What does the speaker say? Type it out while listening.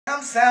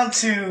Comes down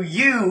to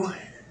you,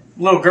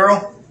 little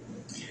girl.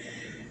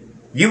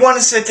 You want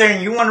to sit there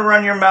and you want to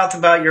run your mouth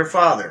about your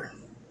father.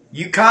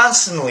 You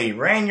constantly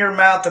ran your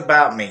mouth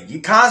about me. You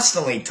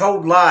constantly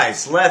told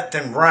lies left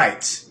and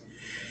right.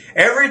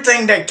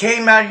 Everything that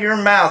came out of your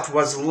mouth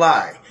was a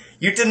lie.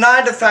 You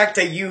denied the fact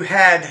that you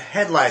had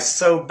head lice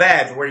so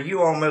bad where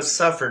you almost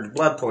suffered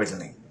blood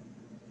poisoning.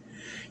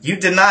 You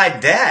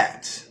denied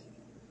that.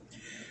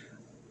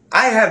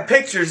 I have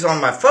pictures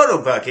on my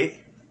photo bucket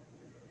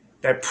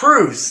that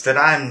proves that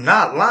I'm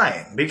not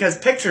lying, because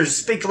pictures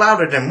speak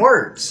louder than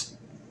words.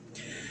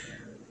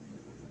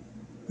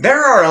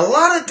 There are a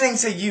lot of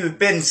things that you've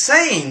been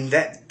saying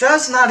that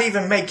does not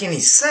even make any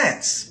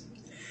sense.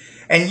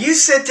 And you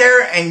sit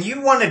there and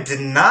you want to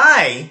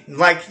deny,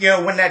 like, you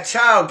know, when that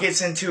child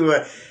gets into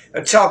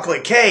a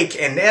chocolate cake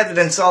and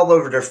evidence all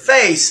over their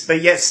face,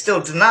 but yet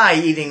still deny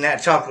eating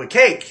that chocolate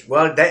cake.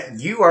 Well, that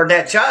you are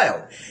that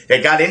child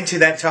that got into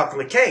that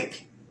chocolate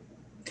cake.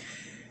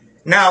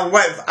 Now,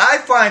 what I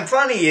find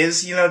funny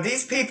is, you know,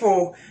 these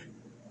people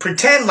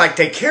pretend like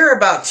they care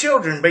about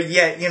children, but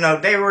yet, you know,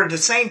 they were the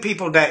same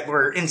people that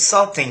were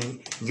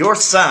insulting your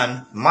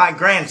son, my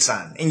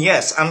grandson. And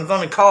yes, I'm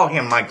going to call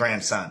him my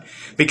grandson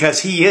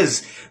because he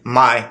is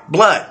my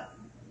blood.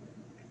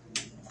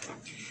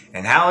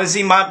 And how is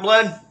he my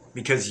blood?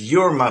 Because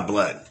you're my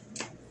blood.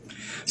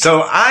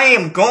 So I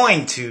am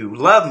going to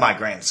love my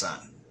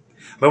grandson.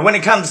 But when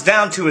it comes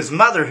down to his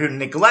mother who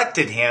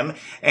neglected him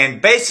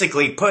and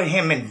basically put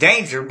him in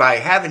danger by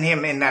having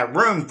him in that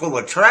room full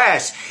of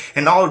trash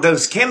and all of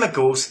those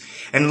chemicals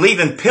and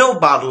leaving pill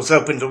bottles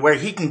open to where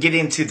he can get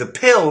into the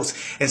pills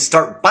and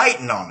start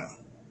biting on them.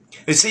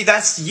 You see,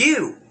 that's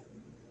you.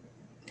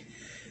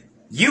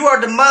 You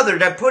are the mother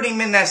that put him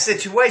in that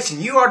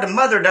situation. You are the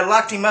mother that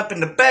locked him up in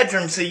the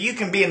bedroom so you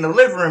can be in the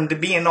living room to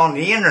being on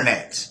the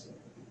internet.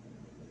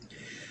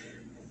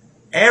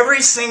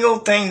 Every single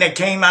thing that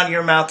came out of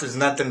your mouth is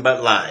nothing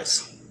but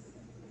lies.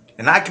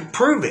 And I can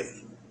prove it.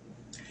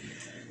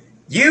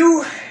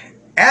 You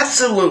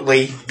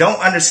absolutely don't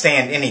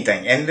understand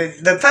anything. And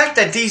the fact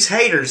that these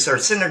haters are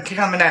sitting there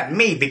coming at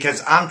me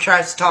because I'm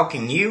trash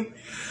talking you,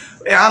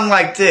 I'm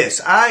like this.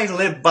 I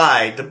live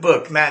by the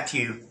book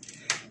Matthew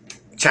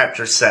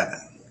chapter 7.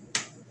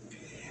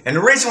 And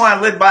the reason why I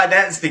live by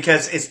that is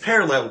because it's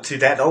parallel to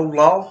that old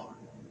law.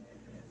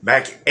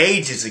 Back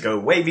ages ago,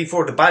 way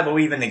before the Bible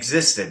even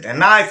existed.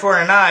 An eye for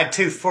an eye,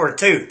 tooth for a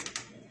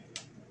tooth.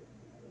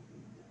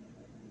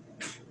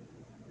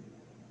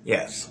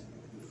 Yes.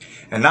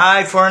 An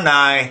eye for an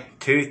eye,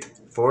 tooth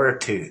for a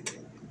tooth.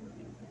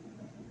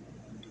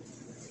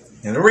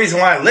 And the reason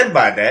why I live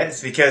by that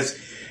is because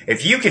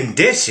if you can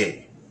dish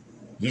it,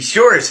 you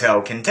sure as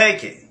hell can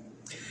take it.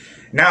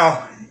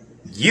 Now,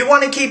 you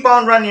want to keep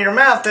on running your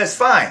mouth, that's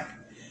fine.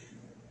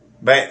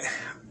 But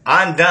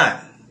I'm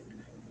done.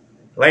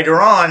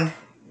 Later on,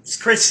 it's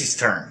Chrissy's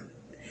turn.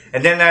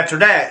 And then after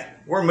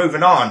that, we're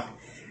moving on.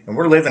 And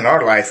we're living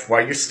our life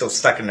while you're still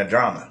stuck in the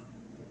drama.